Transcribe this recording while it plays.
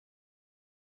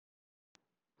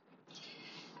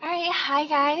Alright, hi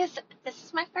guys. This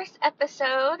is my first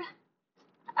episode.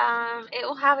 It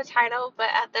will have a title, but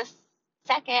at this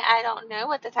second, I don't know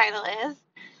what the title is.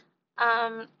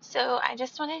 So I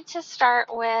just wanted to start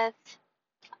with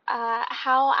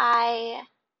how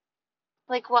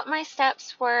what my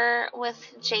steps were with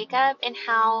Jacob and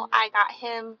how I got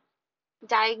him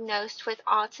diagnosed with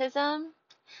autism,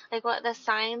 like what the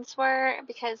signs were,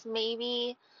 because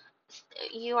maybe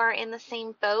you are in the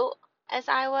same boat as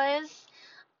I was,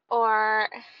 or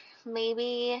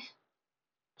maybe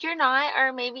you're not,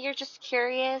 or maybe you're just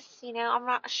curious, I'm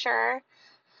not sure.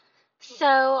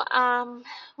 So,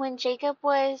 when Jacob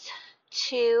was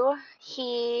 2,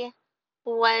 he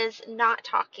was not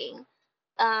talking.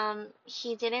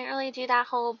 He didn't really do that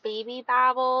whole baby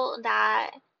babble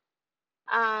that,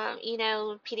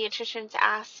 pediatricians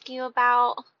ask you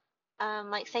about,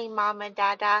 like saying mama,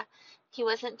 dada. He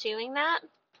wasn't doing that.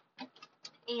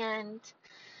 And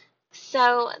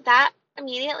so that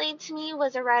immediately to me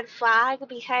was a red flag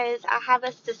because I have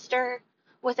a sister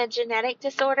with a genetic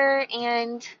disorder,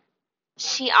 and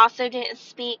she also didn't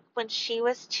speak when she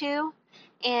was 2,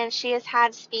 and she has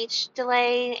had speech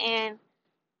delay and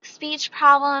speech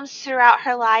problems throughout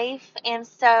her life. And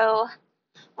so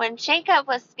when Jacob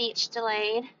was speech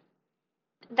delayed,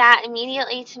 that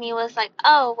immediately to me was like,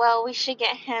 oh, well, we should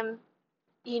get him,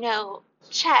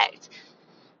 checked.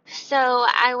 So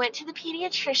I went to the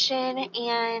pediatrician,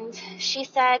 and she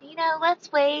said,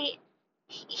 let's wait.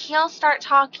 He'll start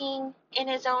talking in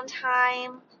his own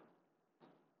time.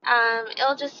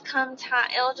 It'll just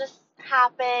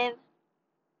happen.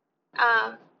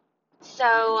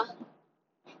 So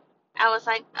I was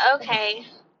like, okay.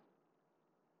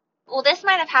 Well, this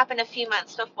might have happened a few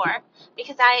months before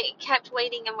because I kept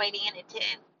waiting and waiting and it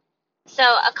didn't. So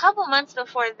a couple months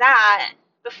before that,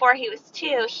 before he was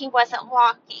 2, he wasn't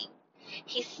walking.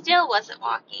 He still wasn't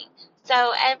walking.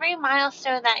 So every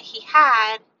milestone that he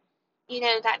had,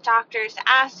 that doctors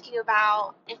ask you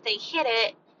about, if they hit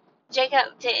it,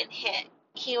 Jacob didn't hit.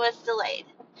 He was delayed.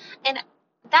 And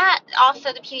that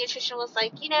also, the pediatrician was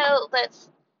like,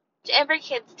 every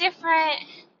kid's different.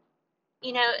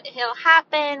 It'll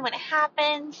happen when it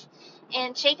happens.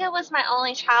 And Jacob was my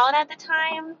only child at the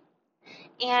time,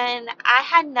 and I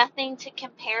had nothing to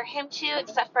compare him to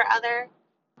except for other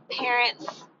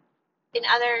parents and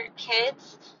other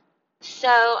kids. So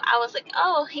I was like,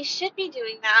 oh, he should be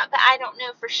doing that, but I don't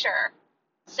know for sure.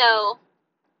 So,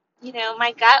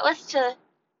 my gut was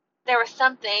there was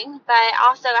something, but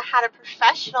also I had a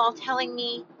professional telling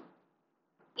me,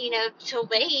 to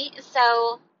wait.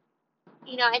 So,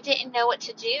 I didn't know what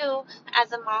to do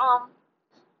as a mom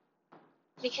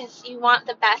because you want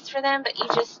the best for them, but you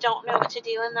just don't know what to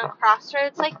do in the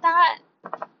crossroads like that.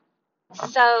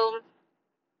 So,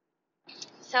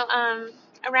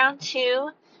 around 2,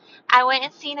 I went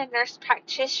and seen a nurse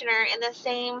practitioner in the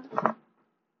same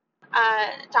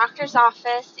doctor's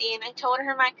office, and I told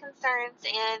her my concerns.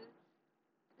 And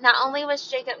not only was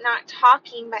Jacob not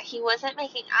talking, but he wasn't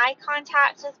making eye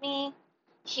contact with me.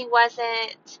 He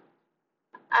wasn't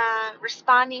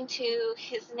responding to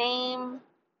his name,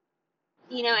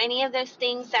 any of those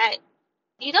things that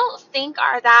you don't think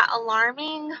are that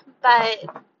alarming, but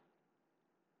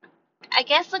I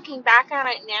guess looking back on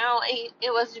it now,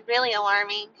 it was really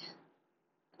alarming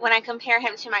when I compare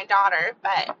him to my daughter.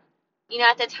 But,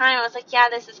 at the time I was like, yeah,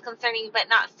 this is concerning, but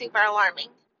not super alarming.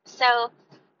 So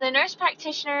the nurse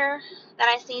practitioner that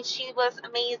I seen, she was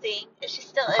amazing. She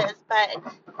still is, but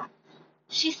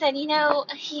she said,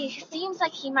 he seems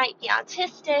like he might be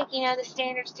autistic, the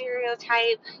standard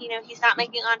stereotype, he's not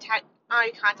making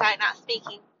eye contact, not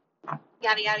speaking,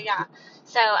 yada, yada, yada.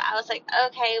 So I was like,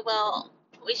 okay, well,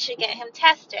 we should get him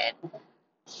tested.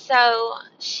 So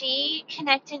she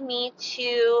connected me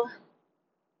to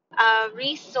a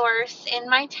resource in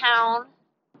my town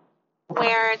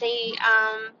where they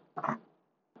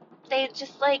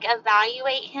just like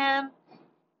evaluate him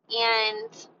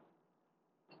and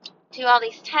do all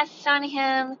these tests on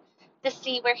him to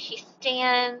see where he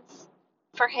stands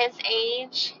for his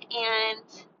age. And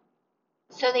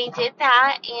so they did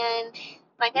that, and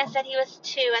like I said, he was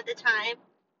 2 at the time,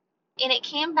 and it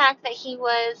came back that he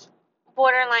was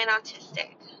borderline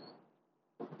autistic.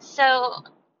 So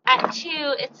at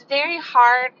 2, it's very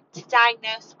hard to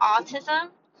diagnose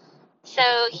autism.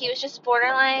 So he was just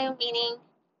borderline, meaning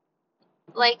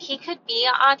like he could be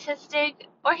autistic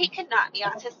or he could not be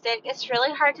autistic. It's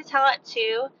really hard to tell at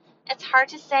 2. It's hard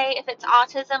to say if it's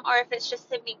autism or if it's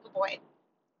just him being a boy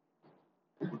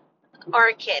or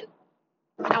a kid.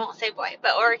 I won't say boy,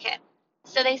 but or a kid.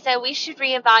 So they said we should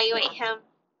reevaluate him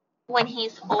when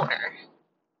he's older.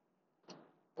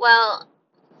 Well,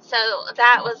 so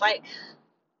that was like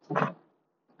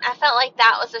I felt like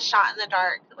that was a shot in the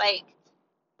dark. Like,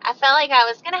 I felt like I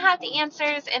was going to have the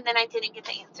answers, and then I didn't get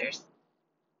the answers.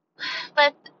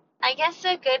 But I guess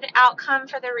a good outcome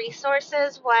for the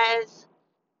resources was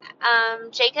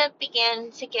Jacob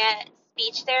began to get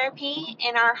speech therapy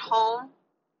in our home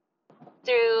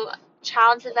through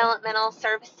Child Developmental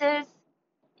Services,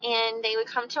 and they would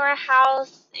come to our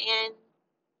house and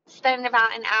spend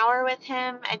about an hour with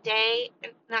him a day,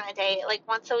 not a day, like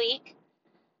once a week,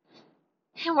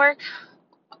 and work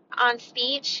on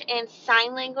speech and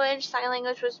sign language. Sign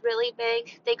language was really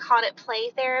big. They called it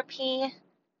play therapy.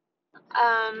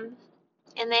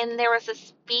 And then there was a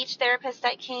speech therapist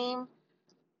that came.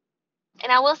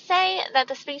 And I will say that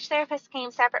the speech therapist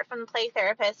came separate from the play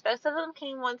therapist. Both of them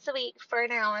came once a week for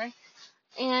an hour.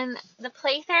 And the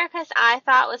play therapist I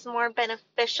thought was more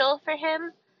beneficial for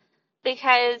him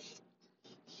because,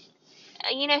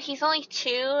 he's only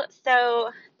 2,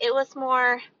 so it was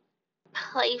more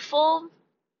playful.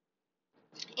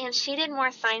 And she did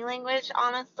more sign language,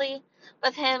 honestly,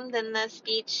 with him than the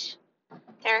speech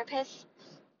therapist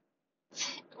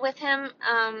with him.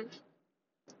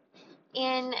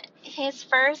 In his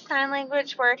first sign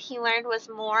language word he learned was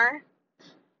more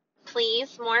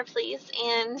please.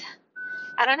 And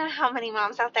I don't know how many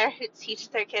moms out there who teach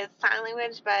their kids sign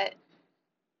language, but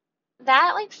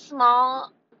that like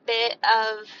small bit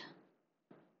of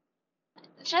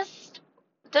just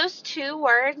those 2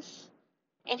 words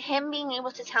and him being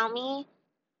able to tell me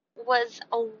was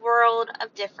a world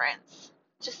of difference.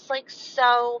 Just like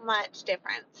so much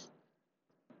difference.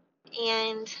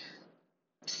 And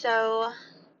so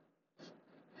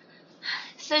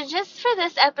just for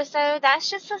this episode, that's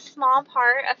just a small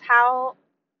part of how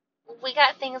we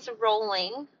got things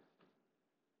rolling.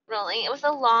 It was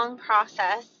a long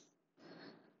process.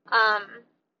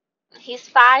 He's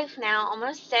 5 now,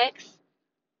 almost 6,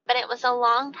 but it was a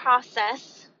long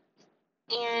process,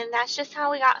 and that's just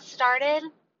how we got started.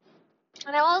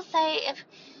 And I will say,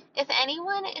 if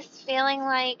anyone is feeling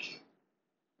like,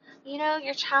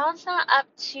 your child's not up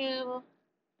to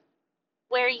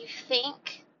where you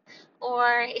think,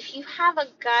 or if you have a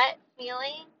gut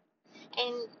feeling,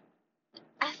 and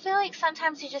I feel like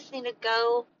sometimes you just need to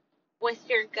go with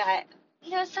your gut.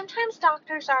 Sometimes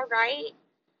doctors are right,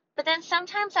 but then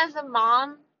sometimes as a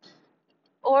mom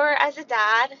or as a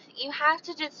dad, you have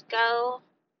to just go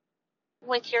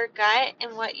with your gut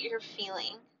and what you're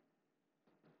feeling.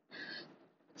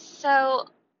 So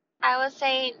I would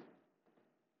say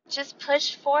just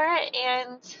push for it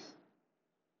and,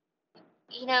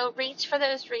 reach for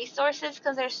those resources,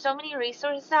 because there's so many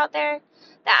resources out there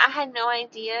that I had no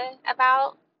idea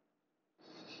about.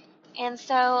 And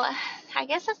so I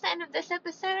guess that's the end of this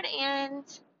episode, and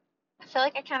I feel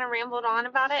like I kind of rambled on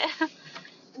about it.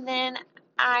 And then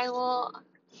I will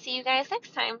see you guys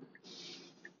next time.